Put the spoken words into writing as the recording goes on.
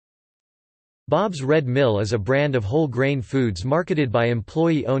Bob's Red Mill is a brand of whole grain foods marketed by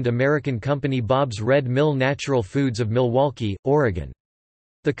employee-owned American company Bob's Red Mill Natural Foods of Milwaukee, Oregon.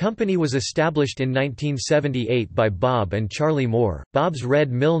 The company was established in 1978 by Bob and Charlie Moore. Bob's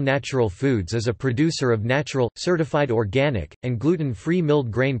Red Mill Natural Foods is a producer of natural, certified organic, and gluten-free milled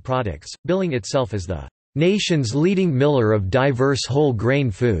grain products, billing itself as the nation's leading miller of diverse whole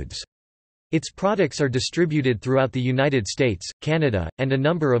grain foods. Its products are distributed throughout the United States, Canada, and a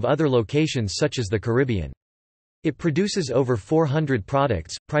number of other locations such as the Caribbean. It produces over 400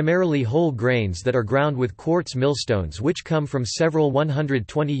 products, primarily whole grains that are ground with quartz millstones which come from several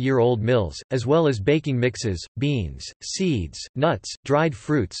 120-year-old mills, as well as baking mixes, beans, seeds, nuts, dried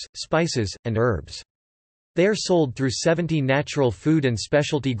fruits, spices, and herbs. They are sold through 70 natural food and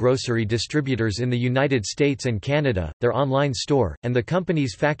specialty grocery distributors in the United States and Canada, their online store, and the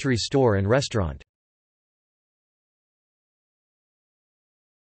company's factory store and restaurant.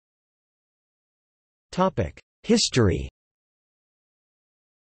 History.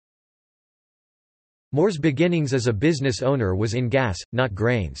 Moore's beginnings as a business owner was in gas, not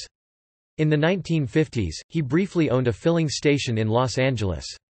grains. In the 1950s, he briefly owned a filling station in Los Angeles.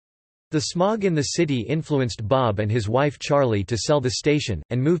 The smog in the city influenced Bob and his wife Charlie to sell the station,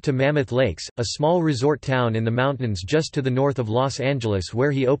 and move to Mammoth Lakes, a small resort town in the mountains just to the north of Los Angeles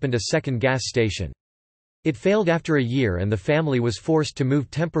where he opened a second gas station. It failed after a year and the family was forced to move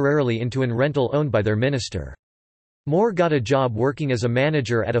temporarily into an rental owned by their minister. Moore got a job working as a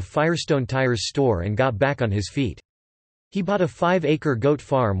manager at a Firestone Tires store and got back on his feet. He bought a 5-acre goat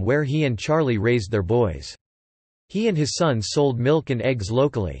farm where he and Charlie raised their boys. He and his sons sold milk and eggs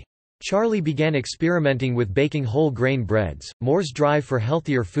locally. Charlie began experimenting with baking whole grain breads. Moore's drive for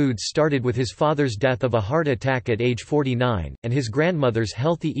healthier foods started with his father's death of a heart attack at age 49, and his grandmother's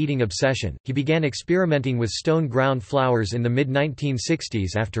healthy eating obsession. He began experimenting with stone ground flours in the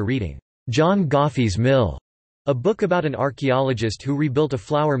mid-1960s after reading John Goffey's Mill, a book about an archaeologist who rebuilt a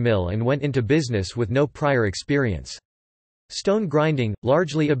flour mill and went into business with no prior experience. Stone grinding,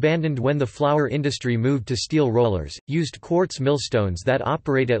 largely abandoned when the flour industry moved to steel rollers, used quartz millstones that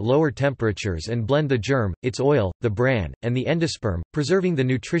operate at lower temperatures and blend the germ, its oil, the bran, and the endosperm, preserving the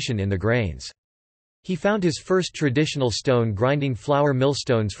nutrition in the grains. He found his first traditional stone grinding flour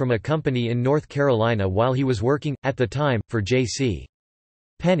millstones from a company in North Carolina while he was working, at the time, for J.C.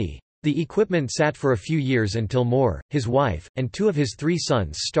 Penney. The equipment sat for a few years until Moore, his wife, and 2 of his 3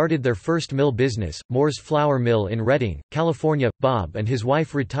 sons started their first mill business, Moore's Flour Mill in Redding, California. Bob and his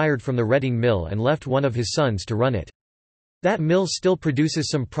wife retired from the Redding mill and left one of his sons to run it. That mill still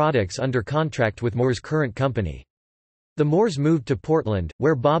produces some products under contract with Moore's current company. The Moores moved to Portland,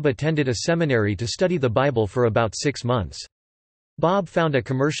 where Bob attended a seminary to study the Bible for about 6 months. Bob found a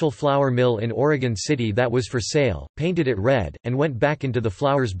commercial flour mill in Oregon City that was for sale, painted it red, and went back into the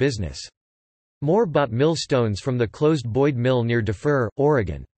flours business. Moore bought mill stones from the closed Boyd Mill near Defer,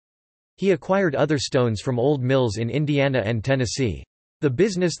 Oregon. He acquired other stones from old mills in Indiana and Tennessee. The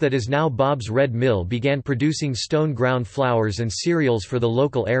business that is now Bob's Red Mill began producing stone ground flours and cereals for the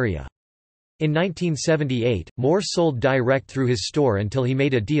local area. In 1978, Moore sold direct through his store until he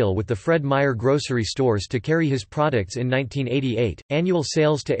made a deal with the Fred Meyer grocery stores to carry his products in 1988. Annual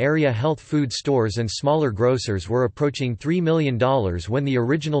sales to area health food stores and smaller grocers were approaching $3 million when the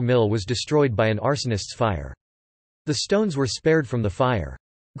original mill was destroyed by an arsonist's fire. The stones were spared from the fire.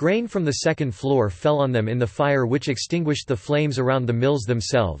 Grain from the second floor fell on them in the fire, which extinguished the flames around the mills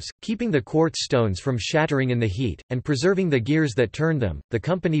themselves, keeping the quartz stones from shattering in the heat, and preserving the gears that turned them. The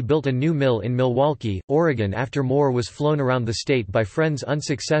company built a new mill in Milwaukee, Oregon after Moore was flown around the state by friends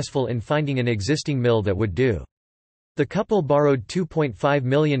unsuccessful in finding an existing mill that would do. The couple borrowed $2.5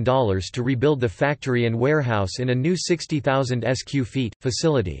 million to rebuild the factory and warehouse in a new 60,000 sq ft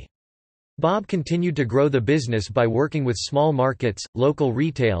facility. Bob continued to grow the business by working with small markets, local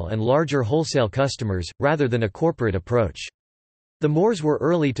retail and larger wholesale customers, rather than a corporate approach. The Moores were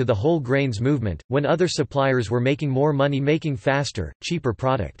early to the whole grains movement, when other suppliers were making more money making faster, cheaper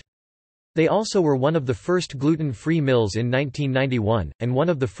product. They also were one of the first gluten-free mills in 1991, and one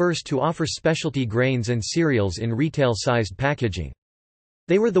of the first to offer specialty grains and cereals in retail-sized packaging.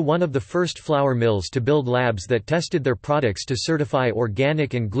 They were one of the first flour mills to build labs that tested their products to certify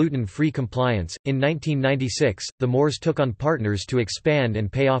organic and gluten-free compliance. In 1996, the Moores took on partners to expand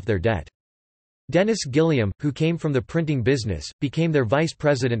and pay off their debt. Dennis Gilliam, who came from the printing business, became their vice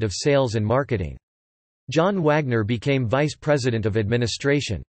president of sales and marketing. John Wagner became vice president of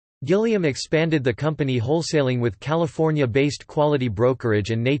administration. Gilliam expanded the company wholesaling with California-based Quality Brokerage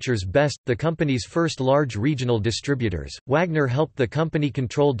and Nature's Best, the company's first large regional distributors. Wagner helped the company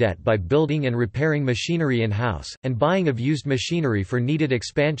control debt by building and repairing machinery in-house, and buying of used machinery for needed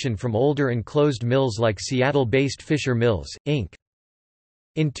expansion from older and closed mills like Seattle-based Fisher Mills, Inc.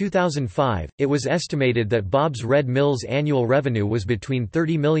 In 2005, it was estimated that Bob's Red Mill's annual revenue was between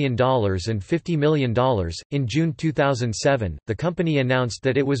 $30 million and $50 million. In June 2007, the company announced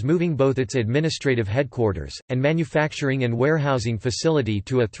that it was moving both its administrative headquarters and manufacturing and warehousing facility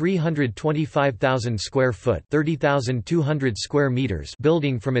to a 325,000 square foot (30,200 square meters)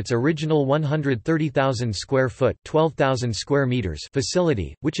 building from its original 130,000 square foot (12,000 square meters)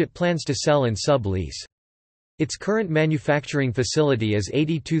 facility, which it plans to sell and sub-lease. Its current manufacturing facility is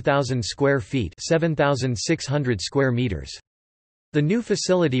 82,000 square feet (7,600 square meters). The new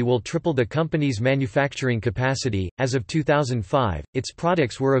facility will triple the company's manufacturing capacity. As of 2005, its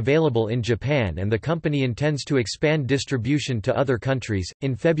products were available in Japan and the company intends to expand distribution to other countries.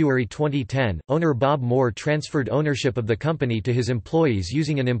 In February 2010, owner Bob Moore transferred ownership of the company to his employees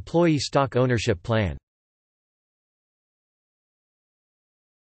using an employee stock ownership plan.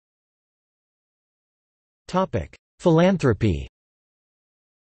 Philanthropy.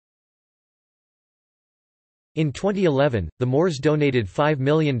 In 2011, the Moores donated $5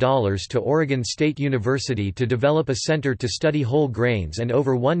 million to Oregon State University to develop a center to study whole grains and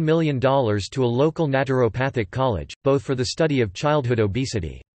over $1 million to a local naturopathic college, both for the study of childhood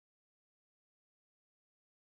obesity.